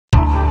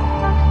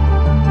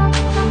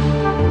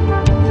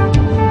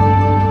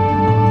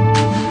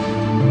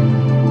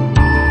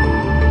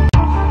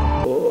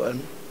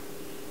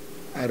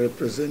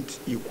represent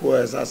Ikwo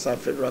as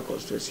Federal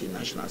Constituency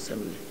National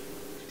Assembly.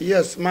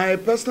 Yes, my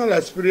personal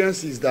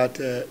experience is that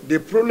the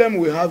problem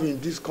we have in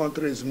this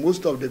country is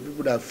most of the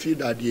people that feel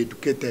that they're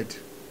educated,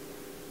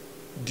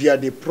 they are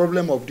the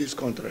problem of this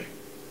country.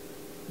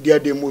 They are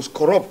the most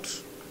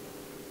corrupt.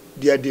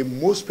 They are the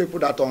most people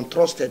that are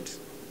untrusted.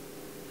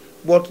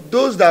 But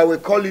those that we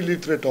call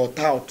illiterate or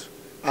tout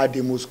are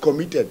the most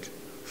committed,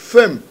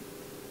 firm,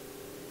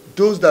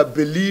 those that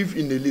believe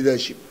in the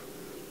leadership,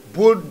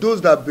 both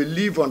those that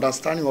believe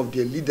understanding of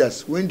their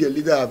leaders when their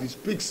leader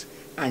speaks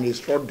and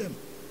instruct them.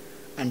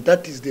 And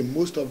that is the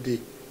most of the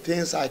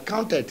things I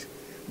counted.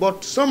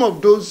 But some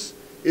of those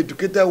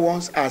educated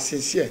ones are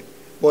sincere,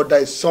 but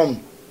there is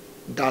some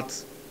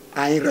that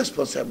are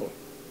irresponsible.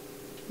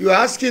 You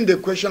are asking the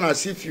question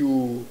as if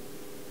you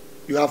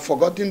have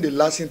forgotten the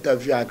last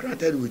interview I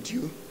granted with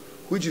you,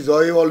 which is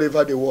all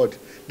over the world.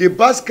 The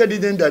best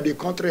candidate that the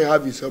country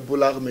have is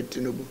Ahmed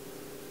Tinubu.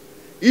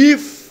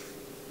 If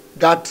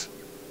that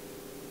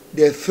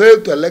they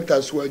failed to elect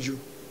Asuwaju,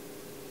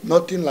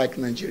 nothing like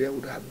Nigeria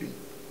would have been.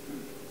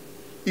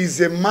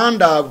 He's a man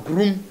that have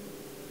groomed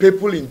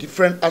people in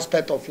different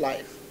aspects of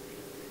life.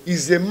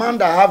 He's a man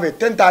that have a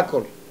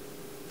tentacle.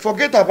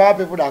 Forget about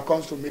people that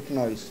comes to make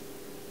noise.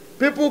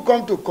 People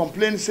come to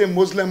complain, say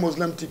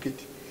Muslim ticket.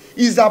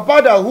 It's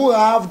about that who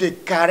have the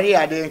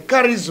career, the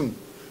charisma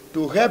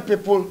to help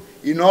people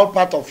in all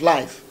parts of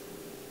life.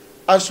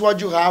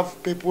 Asuwaju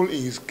have people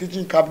in his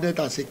kitchen cabinet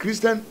as a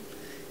Christian.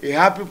 He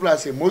have people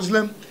as a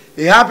Muslim.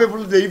 He have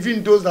people,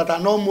 even those that are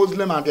not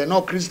Muslim and they're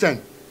not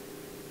Christian.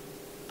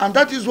 And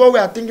that is what we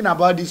are thinking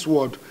about this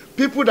world.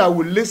 People that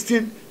will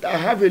listen, that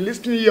have a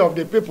listening ear of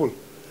the people.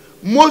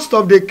 Most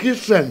of the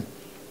Christians,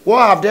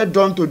 what have they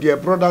done to their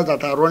brothers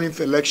that are running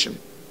for election?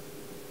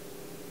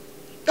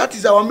 That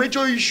is our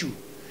major issue.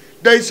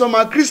 There is some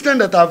Christians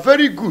that are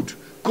very good,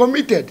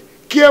 committed,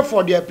 care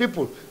for their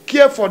people,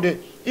 care for the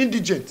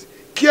indigent,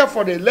 care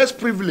for the less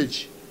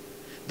privileged.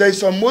 There is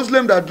some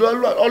Muslims that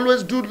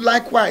always do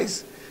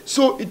likewise.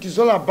 So it is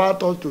all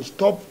about us to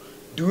stop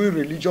doing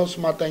religious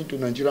matter into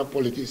Nigerian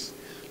politics.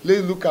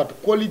 Let's look at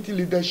quality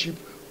leadership,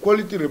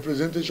 quality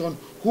representation,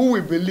 who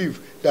we believe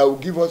that will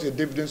give us a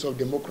dividends of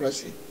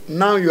democracy.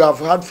 Now you have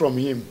heard from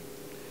him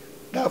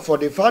that for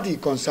the fact he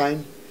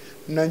consigned,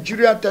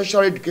 Nigeria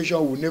tertiary education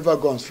will never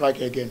go on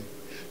strike again.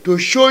 To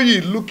show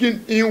you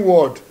looking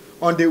inward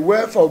on the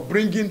welfare of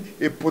bringing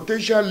a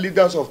potential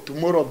leaders of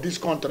tomorrow of this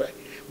country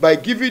by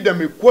giving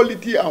them a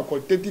quality and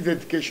qualitative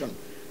education.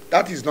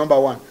 That is number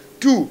one.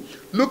 Two,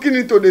 looking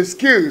into the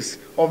skills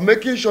of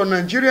making sure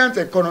Nigerians'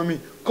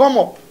 economy come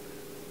up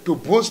to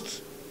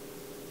boost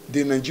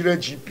the Nigerian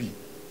GP.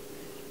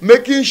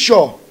 Making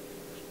sure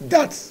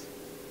that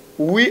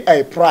we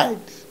are pride,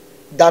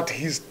 that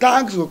his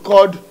tags were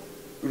called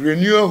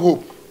renewal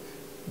hope.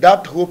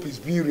 That hope is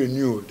being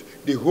renewed.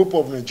 The hope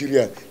of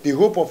Nigeria, the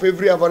hope of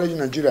every average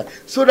Nigerian,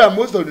 so that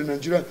most of the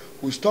Nigerians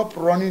will stop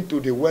running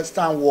to the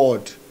Western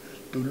world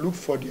to look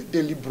for their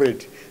daily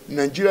bread.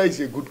 Nigeria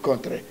is a good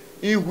country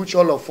in which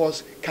all of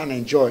us can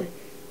enjoy.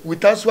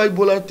 With us, why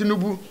Bola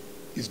Tinubu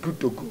is good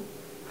to go.